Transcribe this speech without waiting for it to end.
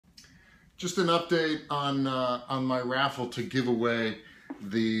Just an update on my raffle to give away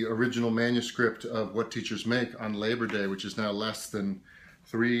the original manuscript of What Teachers Make on Labor Day, which is now less than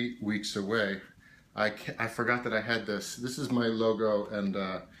 3 weeks away. I forgot that I had this. This is my logo, and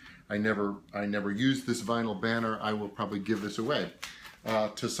I never used this vinyl banner. I will probably give this away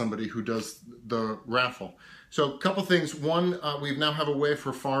to somebody who does the raffle. So a couple things. One, we now have a way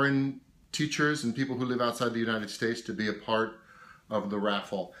for foreign teachers and people who live outside the United States to be a part of the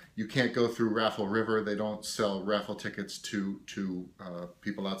raffle. You can't go through Raffle River. They don't sell raffle tickets to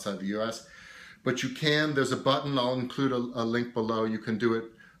people outside the US. But you can, there's a button, I'll include a link below. You can do it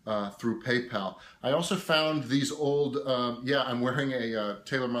through PayPal. I also found these old, I'm wearing a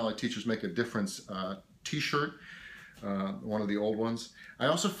Taylor Marley Teachers Make a Difference t-shirt, one of the old ones. I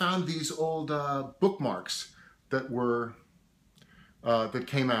also found these old bookmarks that were that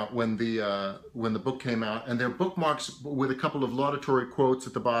came out when the book came out, and they're bookmarks with a couple of laudatory quotes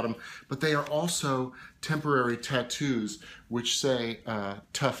at the bottom, but they are also temporary tattoos which say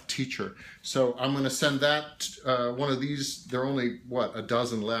tough teacher. So I'm going to send that one of these. There are only a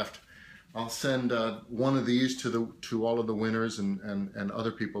dozen left. I'll send one of these to all of the winners and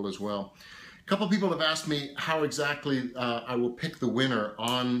other people as well. A couple people have asked me how exactly I will pick the winner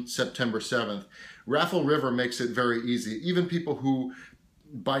on September 7th. Raffle River makes it very easy. Even people who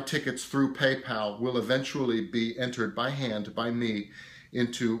buy tickets through PayPal will eventually be entered by hand by me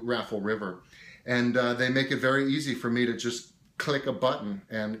into Raffle River. And they make it very easy for me to just click a button,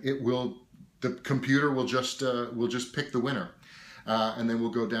 and the computer will just pick the winner. And then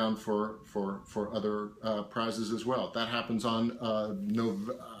we'll go down for other prizes as well. That happens on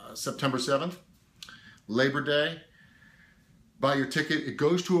September 7th, Labor Day. Buy your ticket. It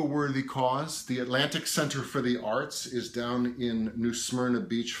goes to a worthy cause. The Atlantic Center for the Arts is down in New Smyrna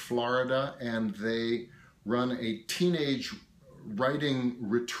Beach, Florida, and they run a teenage writing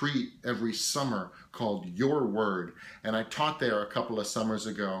retreat every summer called Your Word. And I taught there a couple of summers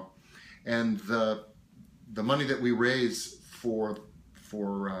ago. And the money that we raise from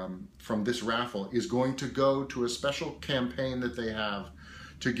this raffle is going to go to a special campaign that they have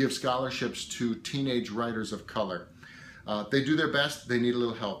to give scholarships to teenage writers of color. They do their best. They need a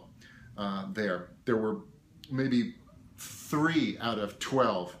little help there. There were maybe 3 out of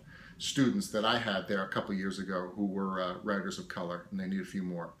 12 students that I had there a couple years ago who were writers of color, and they need a few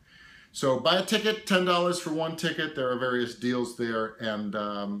more. So buy a ticket, $10 for one ticket. There are various deals there,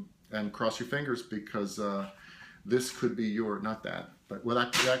 and cross your fingers, because this could be not that, but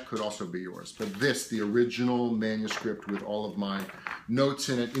that could also be yours. But this, the original manuscript with all of my notes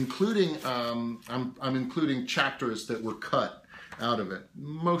in it, including, I'm including chapters that were cut out of it,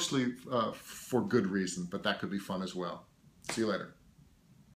 mostly for good reason, but that could be fun as well. See you later.